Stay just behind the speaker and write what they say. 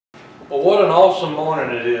Well, what an awesome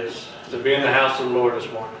morning it is to be in the house of the Lord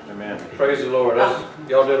this morning. Amen. Praise the Lord.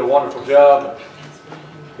 Y'all did a wonderful job.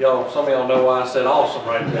 Some of y'all know why I said awesome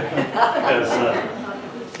right there.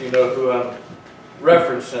 Because you know who I'm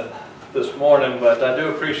referencing this morning. But I do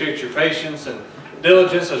appreciate your patience and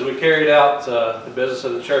diligence as we carried out the business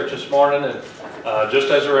of the church this morning. And just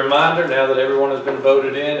as a reminder, now that everyone has been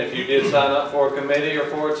voted in, if you did sign up for a committee or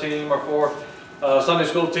for a team or for Sunday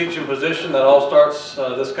school teaching position, that all starts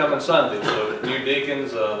this coming Sunday. So new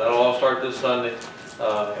deacons, that'll all start this Sunday.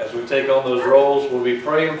 As we take on those roles, we'll be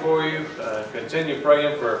praying for you. Continue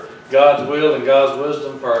praying for God's will and God's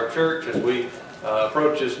wisdom for our church as we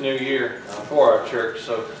approach this new year for our church.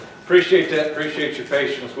 So appreciate that. Appreciate your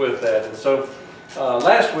patience with that. And so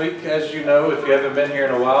last week, as you know, if you haven't been here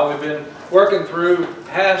in a while, we've been working through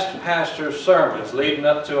past pastors' sermons leading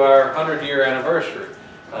up to our 100-year anniversary.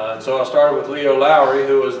 And so I started with Leo Lowry,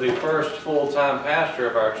 who was the first full-time pastor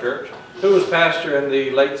of our church, who was pastor in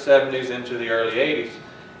the late 70s into the early 80s.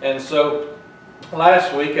 And so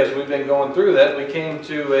last week, as we've been going through that, we came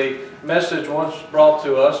to a message once brought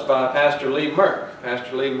to us by Pastor Lee Merck.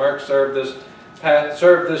 Pastor Lee Merck served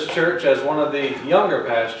this church as one of the younger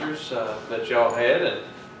pastors that y'all had and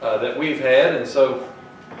that we've had. And so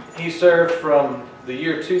he served from the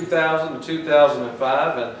year 2000 to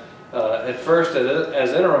 2005, and at first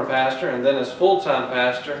as interim pastor and then as full-time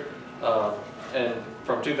pastor and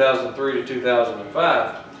from 2003 to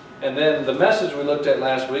 2005. And then the message we looked at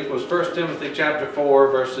last week was 1 Timothy chapter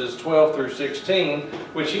 4 verses 12 through 16,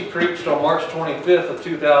 which he preached on March 25th of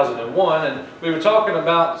 2001. And we were talking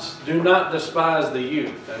about do not despise the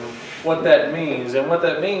youth and what that means. And what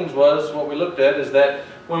that means was, what we looked at is that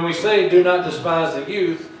when we say do not despise the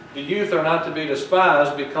youth are not to be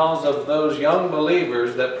despised because of those young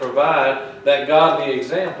believers that provide that godly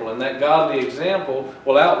example. And that godly example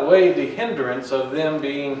will outweigh the hindrance of them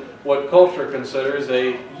being what culture considers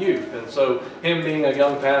a youth. And so him being a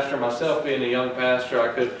young pastor, myself being a young pastor,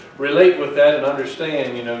 I could relate with that and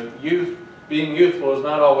understand, being youthful is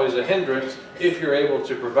not always a hindrance if you're able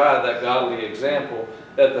to provide that godly example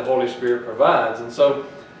that the Holy Spirit provides. And so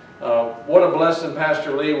what a blessing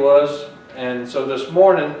Pastor Lee was. And so this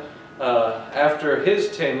morning, after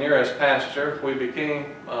his tenure as pastor, we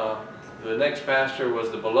became, the next pastor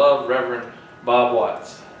was the beloved Reverend Bob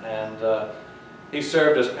Watts. And he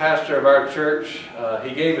served as pastor of our church.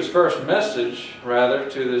 He gave his first message, rather,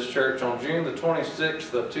 to this church on June the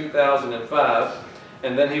 26th of 2005.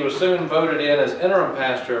 And then he was soon voted in as interim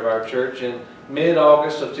pastor of our church in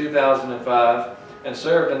mid-August of 2005 and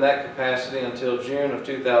served in that capacity until June of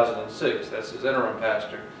 2006. That's his interim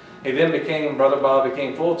pastor. He then Brother Bob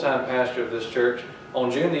became full-time pastor of this church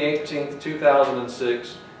on June the 18th,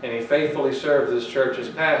 2006, and he faithfully served this church as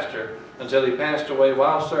pastor until he passed away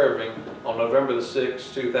while serving on November the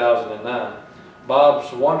 6th, 2009.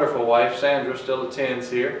 Bob's wonderful wife, Sandra, still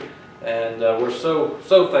attends here, and we're so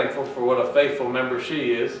thankful for what a faithful member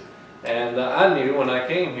she is. And I knew when I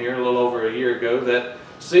came here a little over a year ago that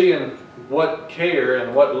seeing what care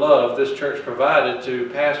and what love this church provided to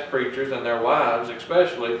past preachers and their wives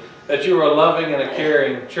especially, that you were a loving and a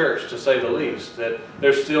caring church, to say the least, that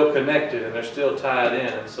they're still connected and they're still tied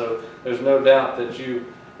in. And so there's no doubt that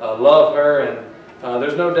you love her, and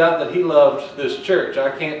there's no doubt that he loved this church.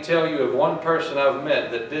 I can't tell you of one person I've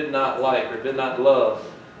met that did not like or did not love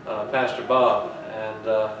Pastor Bob. And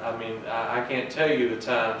I can't tell you the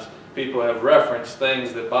times people have referenced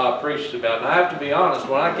things that Bob preached about. And I have to be honest,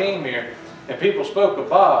 when I came here and people spoke of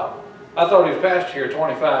Bob, I thought he was pastor here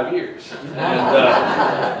 25 years. And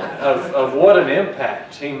of what an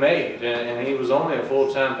impact he made. And he was only a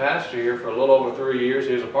full-time pastor here for a little over 3 years.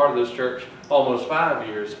 He was a part of this church almost 5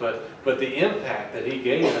 years. But the impact that he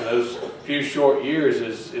gave in those few short years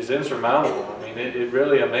is insurmountable. I mean, it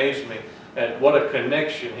really amazed me at what a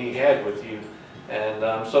connection he had with you. And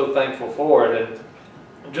I'm so thankful for it. And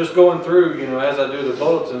just going through, as I do the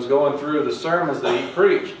bulletins, going through the sermons that he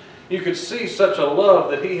preached, you could see such a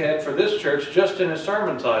love that he had for this church just in his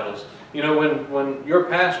sermon titles. When your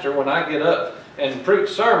pastor, when I get up and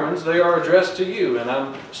preach sermons, they are addressed to you. And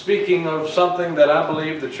I'm speaking of something that I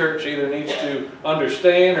believe the church either needs to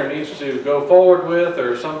understand or needs to go forward with,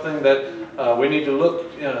 or something that we need to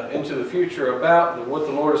look into the future about, what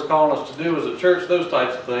the Lord is calling us to do as a church, those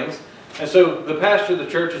types of things. And so the pastor of the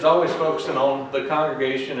church is always focusing on the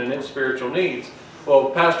congregation and its spiritual needs. Well,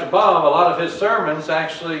 Pastor Bob, a lot of his sermons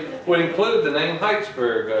actually would include the name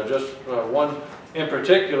Hitesburg. Just one in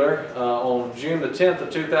particular, on June the 10th of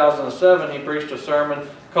 2007, he preached a sermon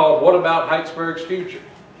called What About Hitesburg's Future?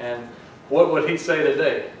 And what would he say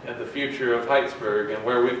today at the future of Hitesburg and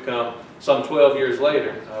where we've come some 12 years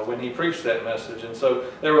later when he preached that message. And so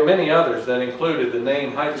there were many others that included the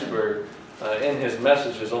name Hitesburg in his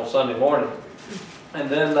messages on Sunday morning. And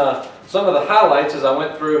then some of the highlights as I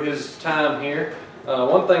went through his time here,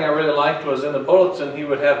 one thing I really liked was in the bulletin he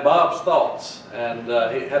would have Bob's thoughts. And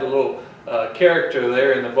he had a little character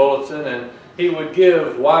there in the bulletin, and he would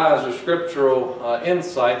give wise or scriptural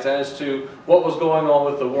insights as to what was going on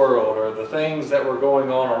with the world or the things that were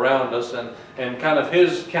going on around us, and kind of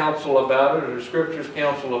his counsel about it, or the scripture's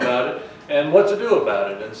counsel about it, and what to do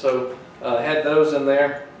about it. And so had those in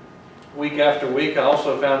there week after week. I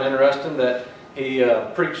also found interesting that he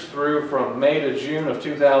preached through from May to June of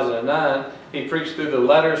 2009. He preached through the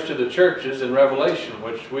letters to the churches in Revelation,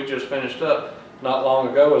 which we just finished up not long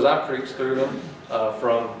ago, as I preached through them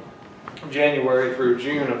from January through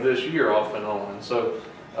June of this year, off and on. And so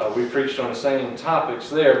we preached on the same topics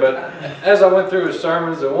there. But as I went through his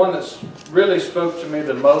sermons, the one that really spoke to me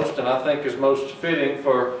the most, and I think is most fitting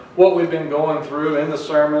for what we've been going through in the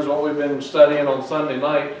sermons, what we've been studying on Sunday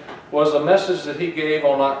night, was a message that he gave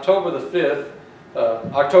on October the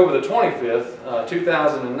 25th,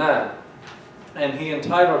 2009. And he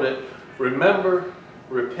entitled it, "Remember,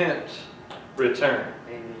 Repent, Return."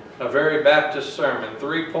 Amen. A very Baptist sermon.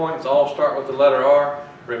 3 points, all start with the letter R.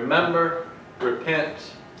 Remember, repent,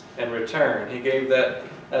 and return. He gave that,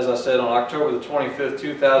 as I said, on October the 25th,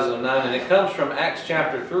 2009. And it comes from Acts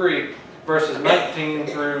chapter 3, verses 19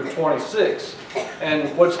 through 26.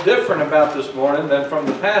 And what's different about this morning than from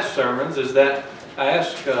the past sermons is that I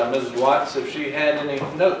asked Mrs. Watts if she had any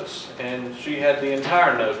notes, and she had the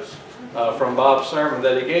entire notes from Bob's sermon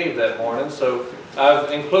that he gave that morning. So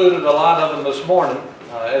I've included a lot of them this morning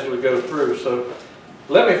as we go through. So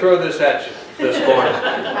let me throw this at you this morning.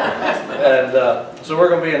 And so we're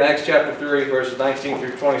going to be in Acts chapter 3, verses 19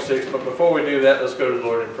 through 26. But before we do that, let's go to the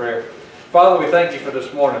Lord in prayer. Father, we thank you for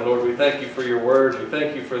this morning, Lord. We thank you for your word. We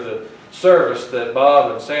thank you for the service that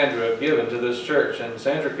Bob and Sandra have given to this church. And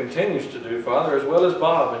Sandra continues to do, Father, as well as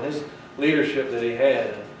Bob and his leadership that he had.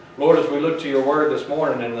 And Lord, as we look to your word this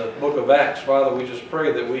morning in the book of Acts, Father, we just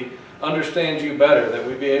pray that we understand you better, that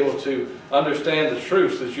we be able to understand the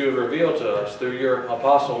truths that you have revealed to us through your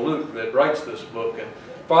apostle Luke that writes this book. And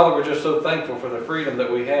Father, we're just so thankful for the freedom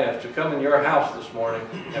that we have to come in your house this morning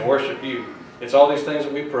and worship you. It's all these things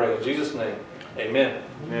that we pray. In Jesus' name, amen.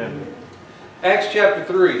 Amen. Acts chapter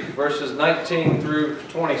 3, verses 19 through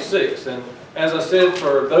 26. And as I said,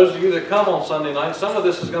 for those of you that come on Sunday night, some of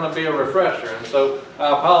this is going to be a refresher. And so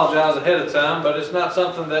I apologize ahead of time, but it's not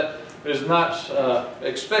something that is not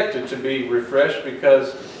expected to be refreshed,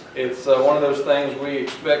 because it's one of those things we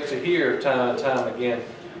expect to hear time and time again.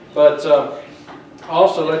 But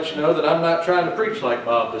also let you know that I'm not trying to preach like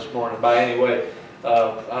Bob this morning by any way.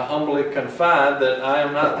 I humbly confide that I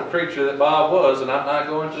am not the preacher that Bob was, and I'm not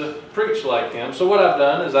going to preach like him. So what I've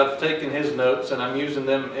done is I've taken his notes and I'm using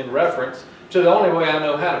them in reference to the only way I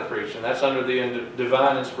know how to preach, and that's under the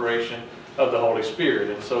divine inspiration of the Holy Spirit.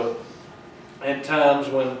 And so at times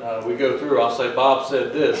when we go through, I'll say, Bob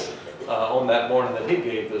said this on that morning that he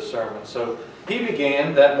gave this sermon. So he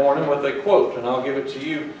began that morning with a quote, and I'll give it to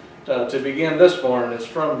you to begin this morning. It's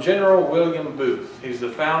from General William Booth. He's the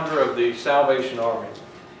founder of the Salvation Army.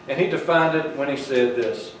 And he defined it when he said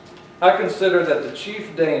this: "I consider that the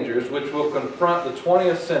chief dangers which will confront the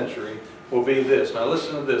 20th century will be this." Now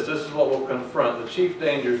listen to this. This is what will confront, the chief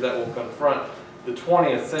dangers that will confront the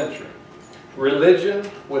 20th century. Religion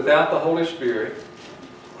without the Holy Spirit,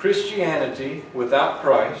 Christianity without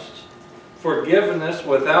Christ, forgiveness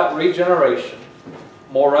without regeneration,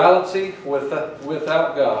 morality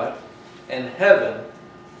without God, and heaven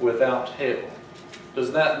without hell.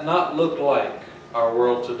 Does that not look like our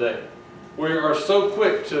world today? We are so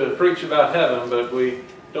quick to preach about heaven, but we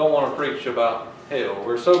don't want to preach about hell.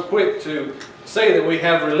 We're so quick to say that we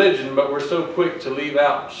have religion, but we're so quick to leave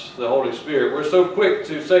out the Holy Spirit. We're so quick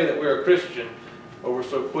to say that we're a Christian, but we're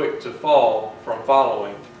so quick to fall from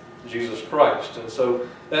following Jesus Christ. And so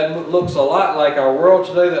that looks a lot like our world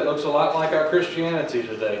today. That looks a lot like our Christianity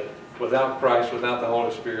today. Without Christ, without the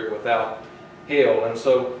Holy Spirit, without hell. And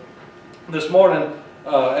so this morning,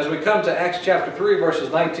 as we come to Acts chapter 3,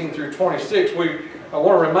 verses 19 through 26, I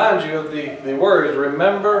want to remind you of the words,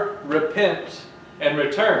 remember, repent, and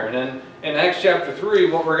return. And in Acts chapter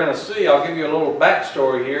 3, what we're going to see, I'll give you a little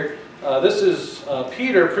backstory here. This is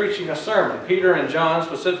Peter preaching a sermon. Peter and John,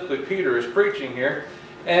 specifically Peter, is preaching here.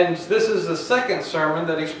 And this is the second sermon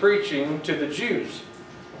that he's preaching to the Jews.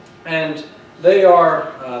 And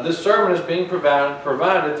this sermon is being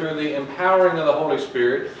provided through the empowering of the Holy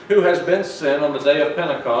Spirit, who has been sent on the day of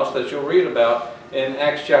Pentecost that you'll read about in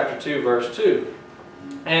Acts chapter 2, verse 2.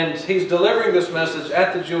 And he's delivering this message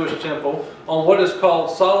at the Jewish temple on what is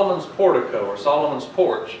called Solomon's portico, or Solomon's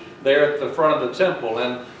porch, there at the front of the temple.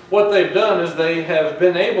 And what they've done is they have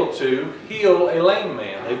been able to heal a lame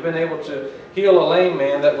man. They've been able to heal a lame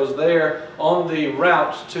man that was there on the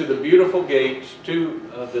route to the beautiful gate to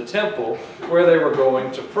the temple where they were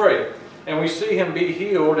going to pray. And we see him be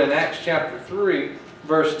healed in Acts chapter 3,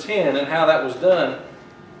 verse 10, and how that was done.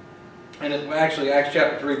 And actually, Acts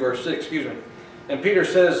chapter 3, verse 6, excuse me. And Peter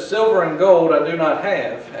says, "Silver and gold I do not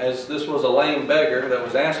have," as this was a lame beggar that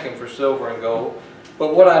was asking for silver and gold.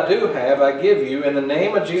 "But what I do have I give you, in the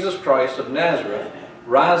name of Jesus Christ of Nazareth,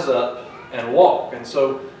 rise up and walk." And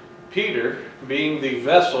so Peter, being the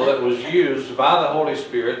vessel that was used by the Holy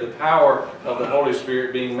Spirit, the power of the Holy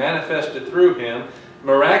Spirit being manifested through him,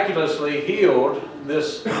 miraculously healed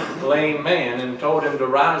this lame man and told him to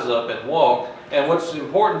rise up and walk. And what's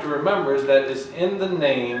important to remember is that it's in the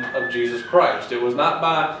name of Jesus Christ. It was not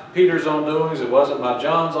by Peter's own doings. It wasn't by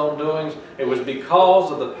John's own doings. It was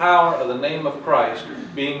because of the power of the name of Christ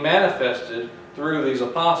being manifested through these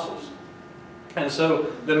apostles. And so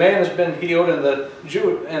the man has been healed, and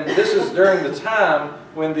this is during the time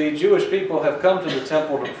when the Jewish people have come to the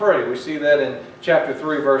temple to pray. We see that in chapter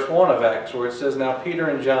 3, verse 1 of Acts, where it says, "Now Peter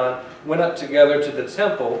and John went up together to the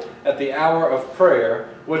temple at the hour of prayer,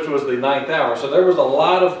 which was the 9th hour." So there was a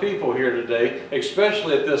lot of people here today,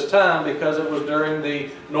 especially at this time, because it was during the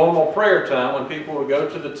normal prayer time when people would go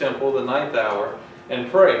to the temple, the 9th hour, and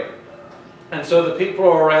pray. And so the people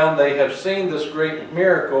around, they have seen this great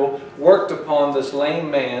miracle worked upon this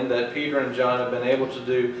lame man that Peter and John have been able to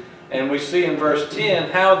do. And we see in verse 10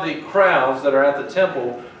 how the crowds that are at the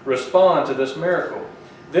temple respond to this miracle.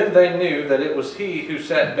 "Then they knew that it was he who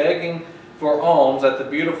sat begging for alms at the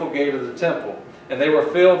beautiful gate of the temple. And they were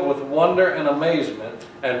filled with wonder and amazement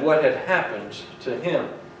at what had happened to him."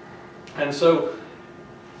 And so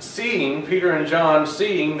Peter and John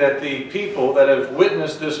seeing that the people that have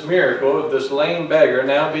witnessed this miracle of this lame beggar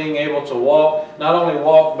now being able to walk, not only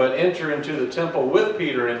walk, but enter into the temple with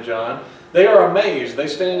Peter and John, they are amazed. They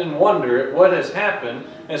stand in wonder at what has happened.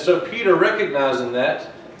 And so Peter, recognizing that,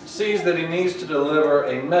 sees that he needs to deliver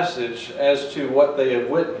a message as to what they have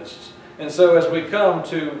witnessed. And so as we come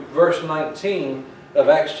to verse 19 of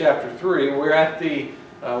Acts chapter 3, we're at the,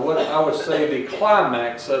 what I would say, the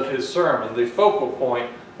climax of his sermon, the focal point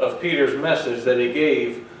of Peter's message that he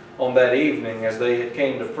gave on that evening as they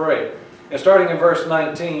came to pray. And starting in verse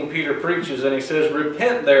 19, Peter preaches and he says,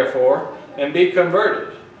 "Repent therefore and be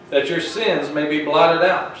converted, that your sins may be blotted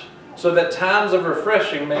out, so that times of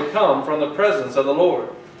refreshing may come from the presence of the Lord,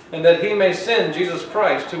 and that he may send Jesus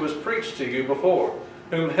Christ, who was preached to you before,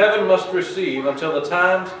 whom heaven must receive until the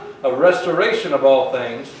times of restoration of all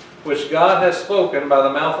things, which God has spoken by the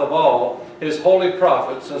mouth of all his holy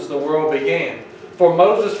prophets since the world began. For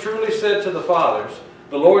Moses truly said to the fathers,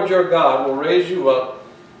 'The Lord your God will raise you up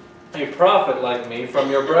a prophet like me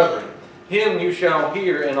from your brethren. Him you shall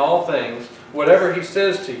hear in all things, whatever he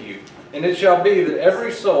says to you. And it shall be that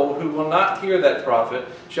every soul who will not hear that prophet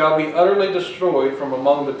shall be utterly destroyed from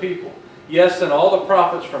among the people. Yes, and all the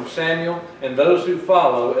prophets from Samuel and those who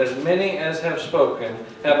follow, as many as have spoken,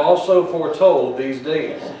 have also foretold these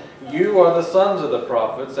days. You are the sons of the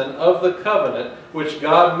prophets and of the covenant which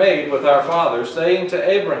God made with our fathers, saying to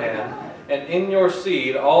Abraham, and in your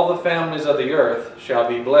seed all the families of the earth shall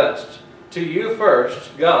be blessed. To you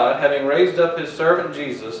first, God, having raised up his servant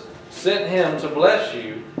Jesus, sent him to bless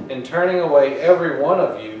you in turning away every one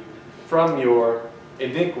of you from your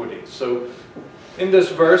iniquities." So in this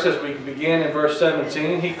verse, as we begin in verse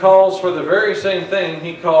 17, he calls for the very same thing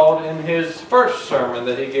he called in his first sermon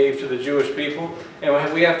that he gave to the Jewish people.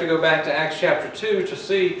 And we have to go back to Acts chapter 2 to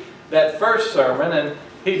see that first sermon. And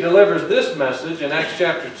he delivers this message in Acts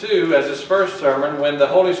chapter 2 as his first sermon when the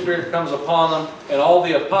Holy Spirit comes upon them and all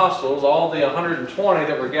the apostles, all the 120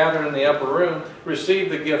 that were gathered in the upper room,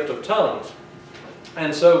 received the gift of tongues.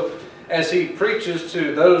 And so as he preaches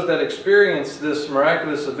to those that experience this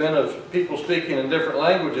miraculous event of people speaking in different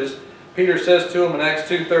languages, Peter says to them in Acts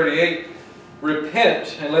 2:38,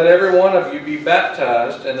 "Repent and let every one of you be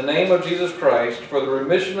baptized in the name of Jesus Christ for the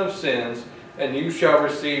remission of sins, and you shall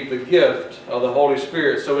receive the gift of the Holy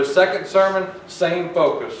Spirit." So his second sermon, same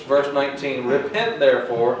focus. Verse 19, "Repent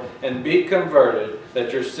therefore and be converted,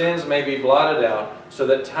 that your sins may be blotted out, so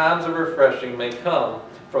that times of refreshing may come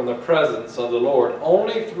from the presence of the Lord."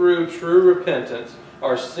 Only through true repentance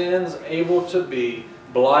are sins able to be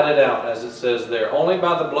blotted out, as it says there. Only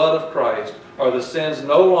by the blood of Christ are the sins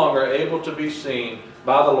no longer able to be seen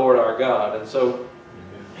by the Lord our God. And so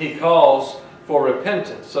he calls for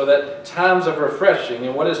repentance, so that times of refreshing.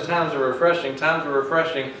 And what is times of refreshing? Times of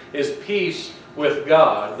refreshing is peace with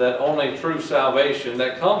God that only true salvation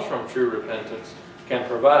that comes from true repentance can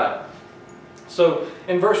provide. So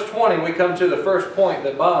in verse 20 we come to the first point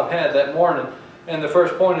that Bob had that morning, and the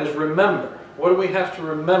first point is remember. What do we have to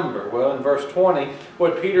remember? Well, in verse 20,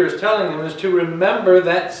 what Peter is telling them is to remember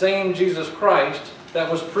that same Jesus Christ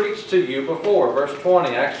that was preached to you before. Verse 20,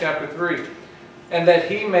 Acts chapter 3. And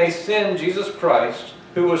that he may send Jesus Christ,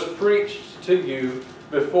 who was preached to you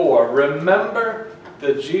before. Remember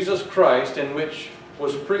the Jesus Christ in which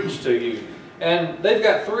was preached to you. And they've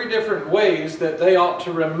got three different ways that they ought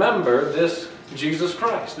to remember this Jesus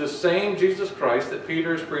Christ, this same Jesus Christ that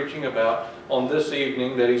Peter is preaching about on this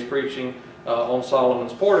evening that he's preaching on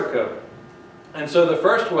Solomon's portico. And so the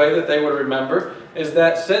first way that they would remember is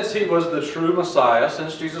that since he was the true Messiah,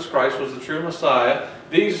 since Jesus Christ was the true Messiah,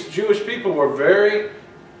 these Jewish people were very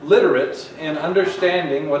literate in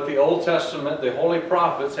understanding what the Old Testament, the holy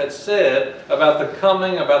prophets had said about the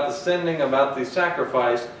coming, about the sending, about the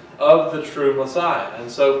sacrifice of the true Messiah. And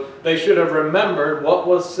so they should have remembered what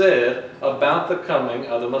was said about the coming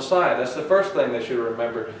of the Messiah. That's the first thing they should have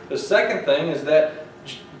remembered. The second thing is that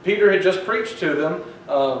Peter had just preached to them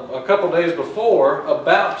a couple days before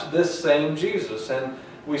about this same Jesus. And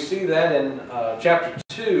we see that in chapter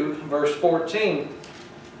 2, verse 14,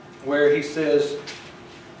 where he says,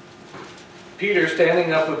 Peter,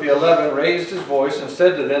 standing up with the 11, raised his voice and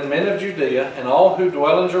said to them, Men of Judea, and all who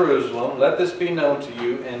dwell in Jerusalem, let this be known to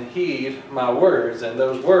you, and heed my words. And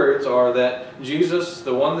those words are that Jesus,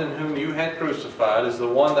 the one in whom you had crucified, is the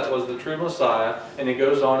one that was the true Messiah. And he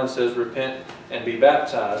goes on and says, repent and be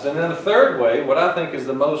baptized. And then the third way, what I think is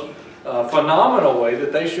the most phenomenal way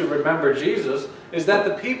that they should remember Jesus, is that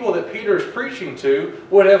the people that Peter is preaching to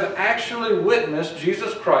would have actually witnessed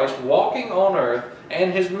Jesus Christ walking on earth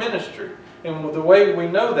and his ministry. And the way we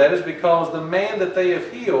know that is because the man that they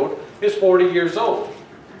have healed is 40 years old.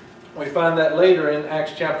 We find that later in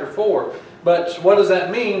Acts chapter 4. But what does that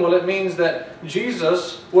mean? Well, it means that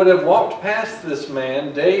Jesus would have walked past this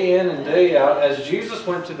man day in and day out as Jesus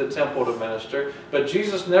went to the temple to minister, but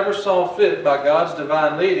Jesus never saw fit by God's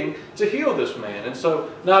divine leading to heal this man. And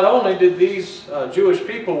so not only did these Jewish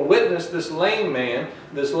people witness this lame man,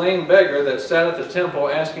 this lame beggar that sat at the temple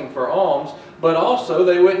asking for alms, but also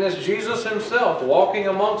they witnessed Jesus himself walking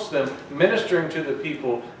amongst them, ministering to the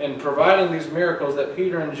people and providing these miracles that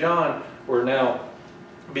Peter and John were now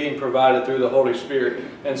being provided through the Holy Spirit.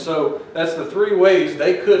 And so that's the three ways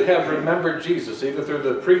they could have remembered Jesus, either through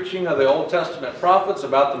the preaching of the Old Testament prophets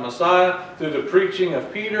about the Messiah, through the preaching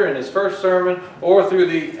of Peter in his first sermon, or through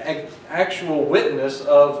the actual witness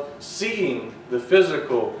of seeing the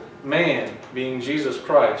physical man being Jesus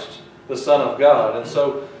Christ, the Son of God. And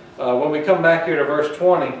so when we come back here to verse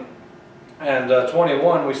 20 and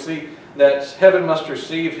 21, we see that heaven must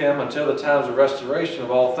receive him until the times of restoration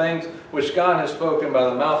of all things, which God has spoken by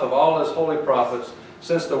the mouth of all his holy prophets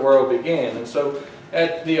since the world began. And so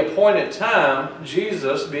at the appointed time,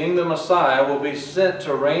 Jesus, being the Messiah, will be sent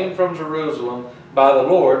to reign from Jerusalem by the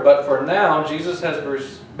Lord. But for now, Jesus has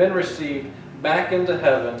been received back into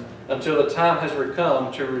heaven until the time has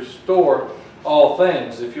come to restore all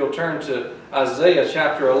things. If you'll turn to Isaiah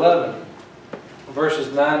chapter 11,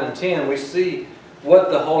 verses 9 and 10, we see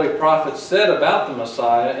what the holy prophet said about the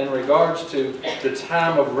Messiah in regards to the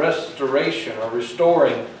time of restoration or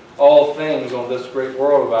restoring all things on this great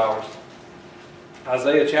world of ours.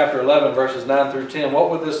 Isaiah chapter 11, verses 9 through 10.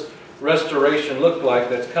 What would this restoration look like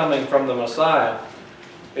that's coming from the Messiah?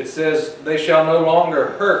 It says, They shall no longer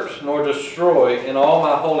hurt nor destroy in all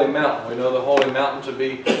my holy mountain. We know the holy mountain to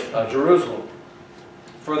be Jerusalem.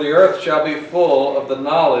 For the earth shall be full of the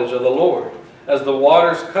knowledge of the Lord, as the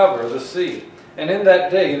waters cover the sea. And in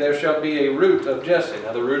that day there shall be a root of Jesse.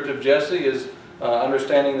 Now the root of Jesse is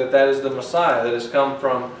understanding that that is the Messiah that has come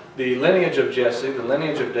from the lineage of Jesse, the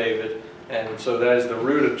lineage of David. And so that is the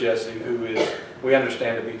root of Jesse, who is, we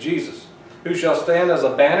understand to be Jesus. Who shall stand as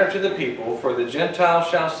a banner to the people, for the Gentiles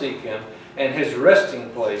shall seek him, and his resting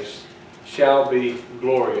place shall be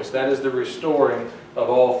glorious. That is the restoring of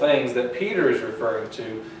all things that Peter is referring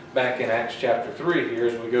to back in Acts chapter 3 here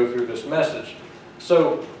as we go through this message.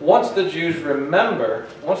 So once the Jews remember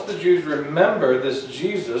this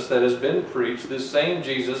Jesus that has been preached, this same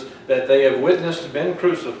Jesus that they have witnessed been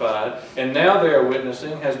crucified, and now they are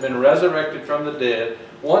witnessing has been resurrected from the dead,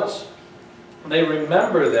 once they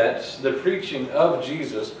remember that, the preaching of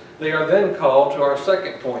Jesus, they are then called to our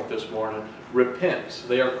second point this morning, repent.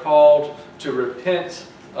 They are called to repent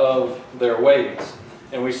of their ways.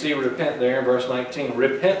 And we see repent there in verse 19.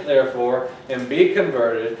 Repent therefore and be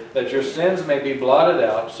converted, that your sins may be blotted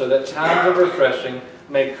out, so that times of refreshing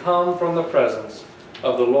may come from the presence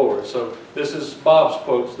of the Lord. So this is Bob's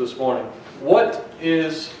quotes this morning. What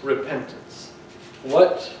is repentance?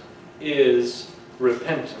 What is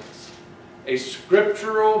repentance? A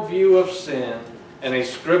scriptural view of sin and a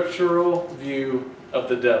scriptural view of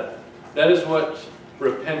the devil. That is what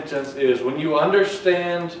repentance is. When you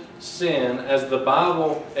understand sin as the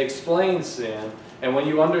Bible explains sin, and when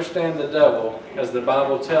you understand the devil as the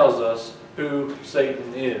Bible tells us who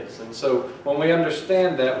Satan is. And so when we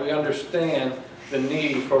understand that, we understand the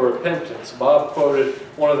need for repentance. Bob quoted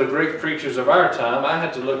one of the great preachers of our time. I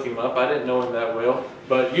had to look him up. I didn't know him that well,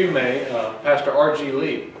 but you may. Pastor R.G.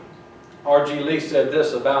 Lee. R.G. Lee said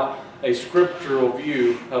this about a scriptural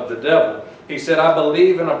view of the devil. He said, "I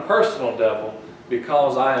believe in a personal devil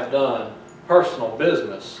because I have done personal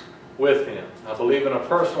business with him." I believe in a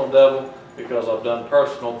personal devil because I've done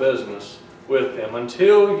personal business with him.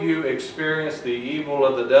 Until you experience the evil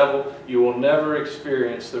of the devil, you will never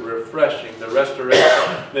experience the refreshing, the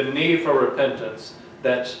restoration, the need for repentance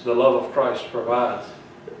that the love of Christ provides.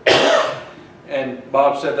 And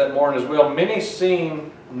Bob said that morning as well, many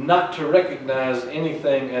seem not to recognize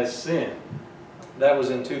anything as sin. That was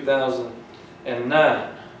in 2009.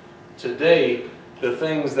 Today, the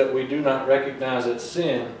things that we do not recognize as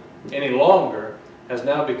sin any longer has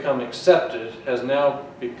now become accepted, has now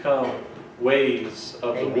become ways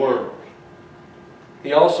of the world.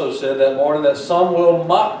 He also said that morning that some will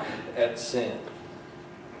mock at sin,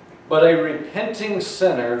 but a repenting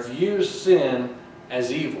sinner views sin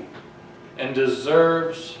as evil and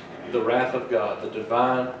deserves the wrath of God, the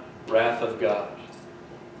divine wrath of God.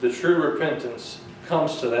 The true repentance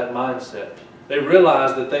comes to that mindset. They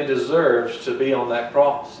realize that they deserve to be on that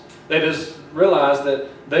cross. They just realize that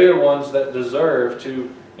they are ones that deserve to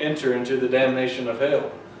enter into the damnation of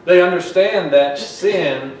hell. They understand that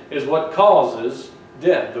sin is what causes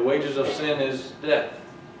death. The wages of sin is death.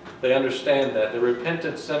 They understand that. The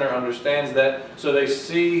repentant sinner understands that, so they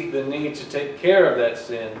see the need to take care of that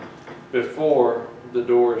sin before the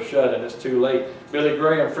door is shut and it's too late. Billy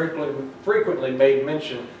Graham frequently made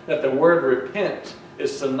mention that the word repent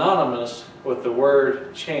is synonymous with the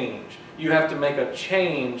word change. You have to make a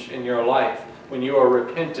change in your life when you are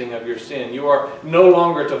repenting of your sin. You are no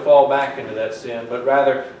longer to fall back into that sin, but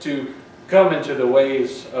rather to come into the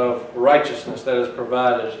ways of righteousness that is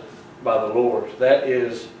provided by the Lord. That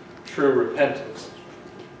is true repentance.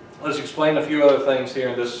 Let's explain a few other things here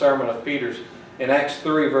in this sermon of Peter's. In Acts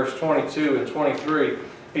 3, verse 22 and 23,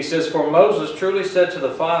 he says, "For Moses truly said to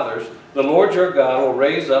the fathers, the Lord your God will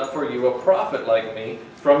raise up for you a prophet like me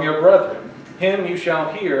from your brethren. Him you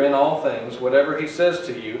shall hear in all things, whatever he says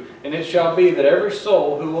to you. And it shall be that every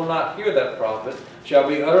soul who will not hear that prophet shall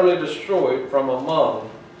be utterly destroyed from among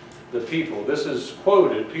the people." This is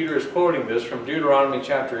quoted, Peter is quoting this from Deuteronomy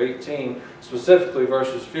chapter 18, specifically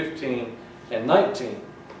verses 15 and 19.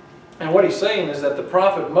 And what he's saying is that the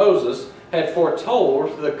prophet Moses had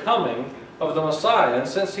foretold the coming of the Messiah. And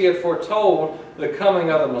since he had foretold the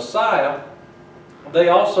coming of the Messiah, they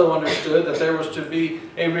also understood that there was to be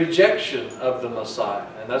a rejection of the Messiah.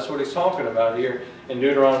 And that's what he's talking about here in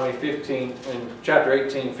Deuteronomy 15, in chapter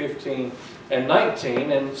 18, 15, and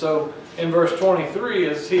 19. And so in verse 23,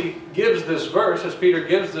 as he gives this verse, as Peter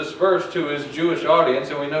gives this verse to his Jewish audience,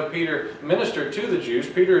 and we know Peter ministered to the Jews.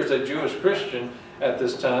 Peter is a Jewish Christian at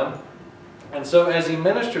this time. And so as he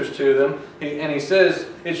ministers to them, he says,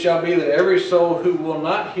 "It shall be that every soul who will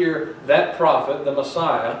not hear that prophet, the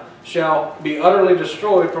Messiah, shall be utterly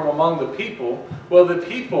destroyed from among the people." Well, the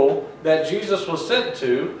people that Jesus was sent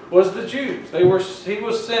to was the Jews. He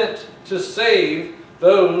was sent to save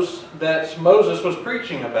those that Moses was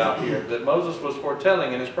preaching about here, that Moses was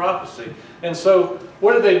foretelling in his prophecy. And so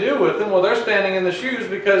what did they do with him? Well, they're standing in the shoes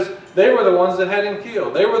because they were the ones that had him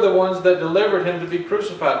killed. They were the ones that delivered him to be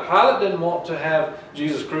crucified. Pilate didn't want to have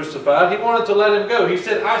Jesus crucified. He wanted to let him go. He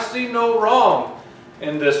said, "I see no wrong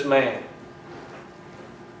in this man."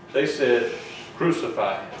 They said,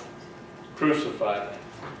 "Crucify him. Crucify him."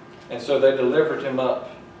 And so they delivered him up.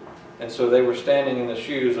 And so they were standing in the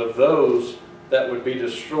shoes of those that would be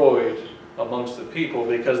destroyed amongst the people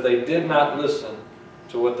because they did not listen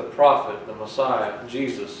to what the prophet, the Messiah,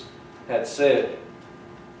 Jesus, had said.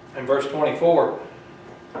 In verse 24,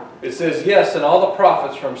 it says, "Yes, and all the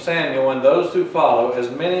prophets from Samuel and those who follow, as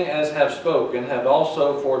many as have spoken, have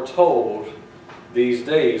also foretold these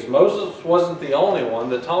days." Moses wasn't the only one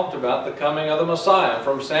that talked about the coming of the Messiah.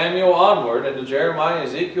 From Samuel onward into Jeremiah,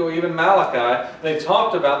 Ezekiel, even Malachi, they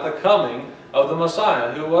talked about the coming of the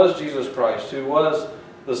Messiah, who was Jesus Christ, who was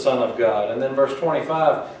the Son of God. And then verse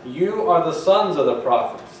 25, "You are the sons of the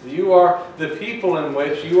prophets." You are the people in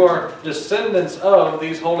which you are descendants of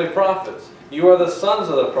these holy prophets. You are the sons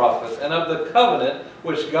of the prophets, and of the covenant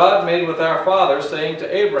which God made with our fathers, saying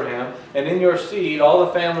to Abraham, and in your seed all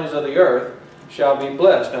the families of the earth shall be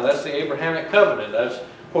blessed. Now that's the Abrahamic covenant. That's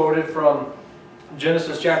quoted from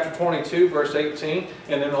Genesis chapter 22, verse 18,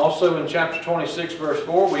 and then also in chapter 26, verse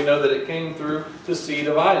 4, we know that it came through the seed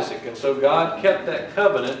of Isaac. And so God kept that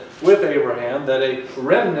covenant with Abraham that a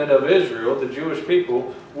remnant of Israel, the Jewish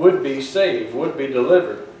people, would be saved, would be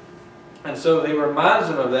delivered. And so he reminds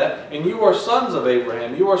them of that. And you are sons of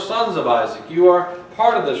Abraham, you are sons of Isaac, you are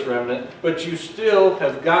part of this remnant, but you still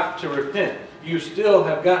have got to repent. You still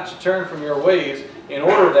have got to turn from your ways in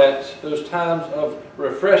order that those times of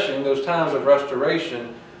refreshing, those times of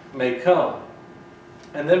restoration may come.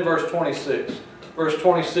 And then verse 26. Verse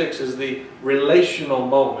 26 is the relational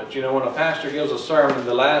moment. You know, when a pastor gives a sermon,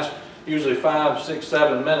 the last usually 5, 6,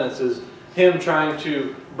 7 minutes is him trying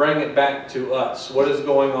to bring it back to us. What is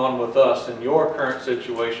going on with us in your current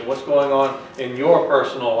situation? What's going on in your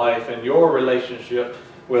personal life and your relationship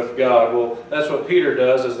with God? Well, that's what Peter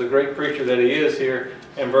does as the great preacher that he is here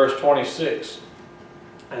in verse 26.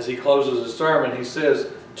 As he closes his sermon, he says,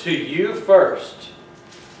 "To you first,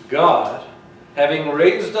 God, having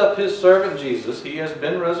raised up his servant Jesus," he has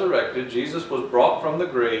been resurrected, Jesus was brought from the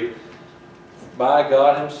grave by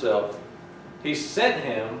God himself. He sent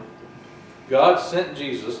him, God sent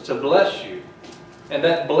Jesus to bless you. And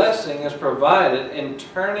that blessing is provided in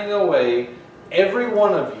turning away every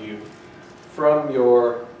one of you from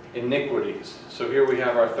your iniquities. So here we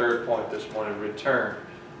have our third point this morning, return.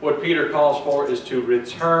 What Peter calls for is to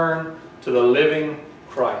return to the living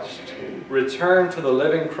Christ. Return to the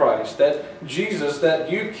living Christ. That Jesus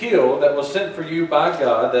that you killed, that was sent for you by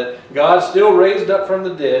God, that God still raised up from the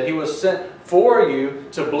dead, he was sent for you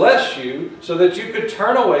to bless you so that you could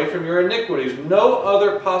turn away from your iniquities. No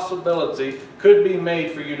other possibility could be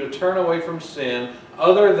made for you to turn away from sin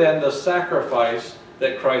other than the sacrifice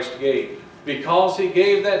that Christ gave. Because he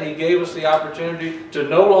gave that, he gave us the opportunity to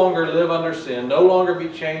no longer live under sin, no longer be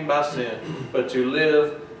chained by sin, but to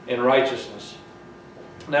live in righteousness.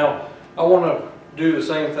 Now, I want to do the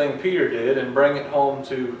same thing Peter did and bring it home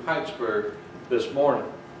to Hitesburg this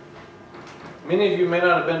morning. Many of you may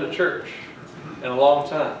not have been to church in a long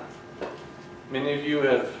time. Many of you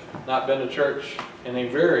have not been to church in a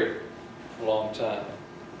very long time.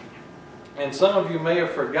 And some of you may have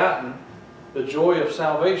forgotten the joy of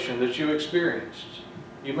salvation that you experienced.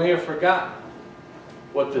 You may have forgotten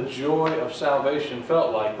what the joy of salvation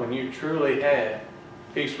felt like when you truly had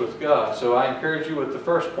peace with God. So I encourage you with the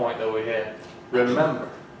first point that we had. Remember.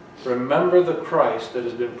 Remember the Christ that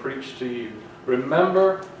has been preached to you.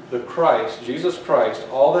 Remember the Christ, Jesus Christ,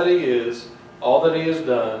 all that he is, all that he has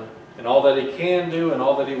done, and all that he can do and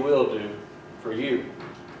all that he will do for you.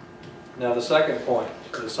 Now the second point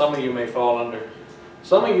that some of you may fall under.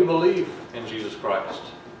 Some of you believe in Jesus Christ.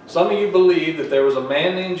 Some of you believe that there was a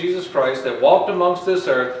man named Jesus Christ that walked amongst this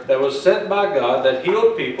earth, that was sent by God, that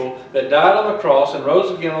healed people, that died on the cross and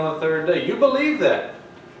rose again on the third day. You believe that.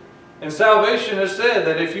 And salvation has said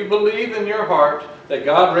that if you believe in your heart that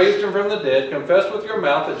God raised him from the dead, confess with your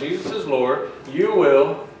mouth that Jesus is Lord, you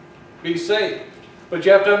will be saved. But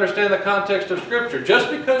you have to understand the context of Scripture. Just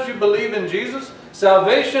because you believe in Jesus,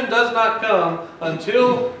 salvation does not come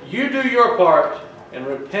until you do your part and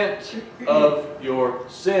repent of your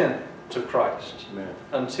sin to Christ. Amen.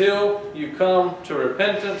 Until you come to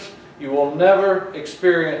repentance, you will never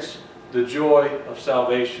experience the joy of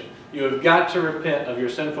salvation. You have got to repent of your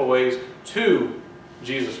sinful ways to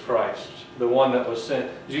Jesus Christ, the one that was sent.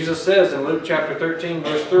 Jesus says in Luke chapter 13,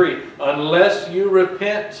 verse 3, "Unless you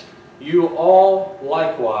repent, you all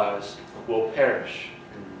likewise will perish."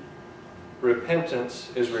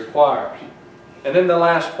 Repentance is required. And then the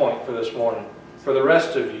last point for this morning. For the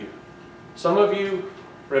rest of you, some of you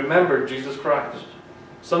remembered Jesus Christ.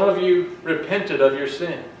 Some of you repented of your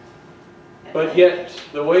sin. But yet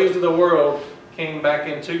the ways of the world came back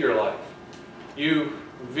into your life. You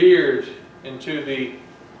veered into the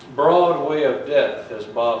broad way of death, as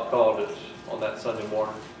Bob called it on that Sunday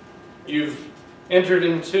morning. You've entered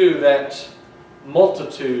into that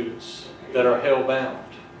multitudes that are hell-bound.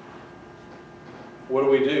 What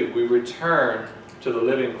do? We return to the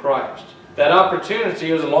living Christ. That opportunity,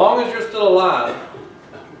 as long as you're still alive,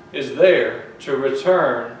 is there to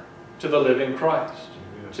return to the living Christ,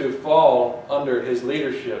 to fall under his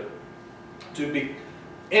leadership, to be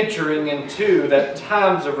entering into that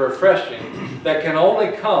times of refreshing that can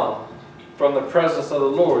only come from the presence of the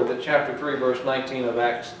Lord that chapter 3 verse 19 of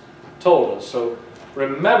Acts told us. So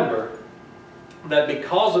remember that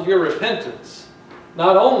because of your repentance,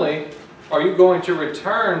 not only are you going to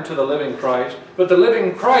return to the living Christ, but the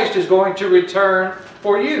living Christ is going to return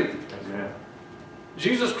for you. Amen.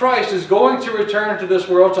 Jesus Christ is going to return to this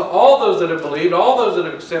world to all those that have believed, all those that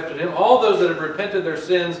have accepted Him, all those that have repented their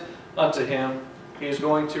sins unto Him. He is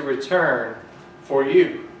going to return for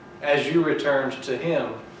you as you returned to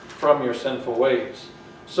Him from your sinful ways.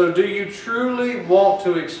 So do you truly want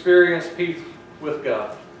to experience peace with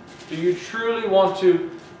God? Do you truly want to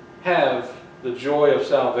have the joy of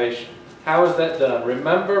salvation? How is that done?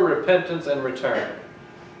 Remember, repentance, and return.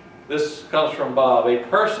 This comes from Bob. A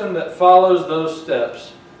person that follows those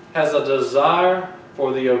steps has a desire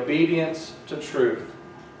for the obedience to truth.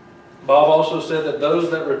 Bob also said that those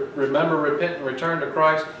that remember, repent, and return to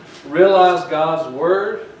Christ realize God's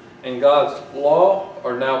Word and God's law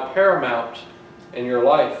are now paramount in your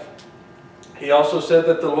life. He also said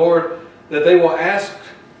that that they will ask,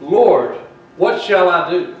 Lord, what shall I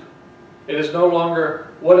do? It is no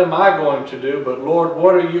longer, what am I going to do? But Lord,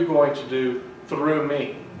 what are you going to do through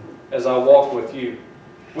me as I walk with you?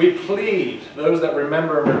 We plead, those that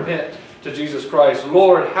remember and repent to Jesus Christ,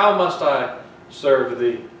 Lord, how must I serve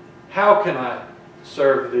Thee? How can I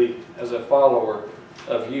serve Thee as a follower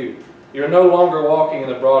of you? You're no longer walking in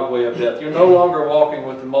the broad way of death. You're no longer walking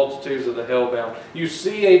with the multitudes of the hellbound. You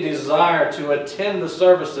see a desire to attend the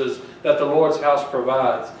services that the Lord's house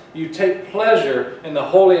provides. You take pleasure in the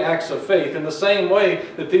holy acts of faith in the same way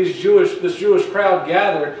that this Jewish crowd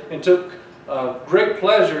gathered and took great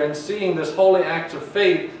pleasure in seeing this holy act of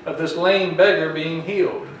faith of this lame beggar being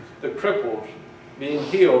healed. The crippled being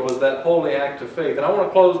healed was that holy act of faith. And I want to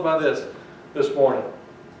close by this morning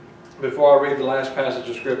before I read the last passage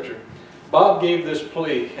of Scripture. Bob gave this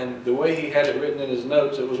plea, and the way he had it written in his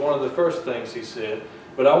notes, it was one of the first things he said.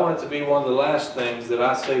 But I want it to be one of the last things that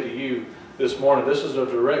I say to you this morning. This is a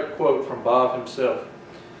direct quote from Bob himself.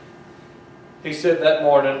 He said that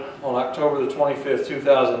morning on October the 25th,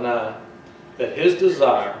 2009, that his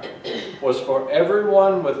desire was for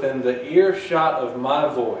everyone within the earshot of my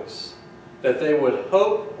voice, that they would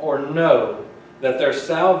hope or know that their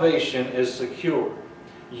salvation is secure.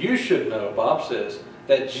 You should know, Bob says,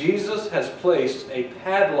 that Jesus has placed a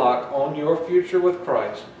padlock on your future with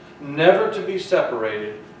Christ, never to be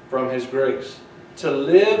separated from His grace, to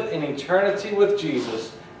live in eternity with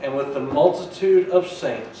Jesus and with the multitude of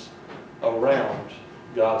saints around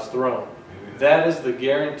God's throne. That is the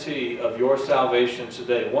guarantee of your salvation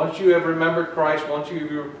today. Once you have remembered Christ, once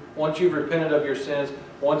you've repented of your sins,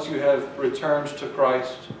 once you have returned to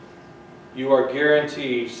Christ, you are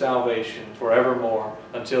guaranteed salvation forevermore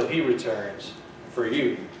until He returns for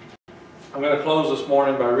you. I'm going to close this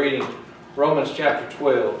morning by reading Romans chapter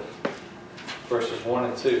 12, verses 1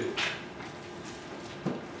 and 2.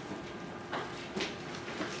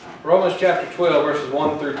 Romans chapter 12, verses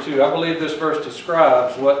 1 through 2. I believe this verse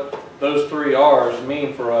describes what those three R's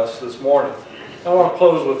mean for us this morning. I want to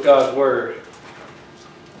close with God's Word.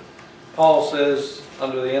 Paul says,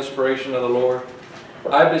 under the inspiration of the Lord,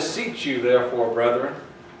 I beseech you, therefore, brethren,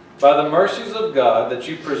 by the mercies of God, that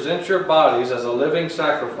you present your bodies as a living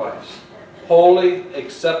sacrifice, holy,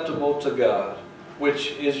 acceptable to God,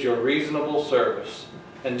 which is your reasonable service.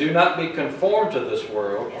 And do not be conformed to this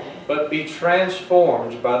world, but be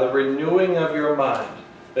transformed by the renewing of your mind,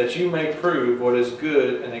 that you may prove what is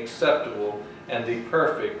good and acceptable and the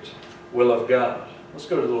perfect will of God. Let's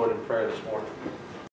go to the Lord in prayer this morning.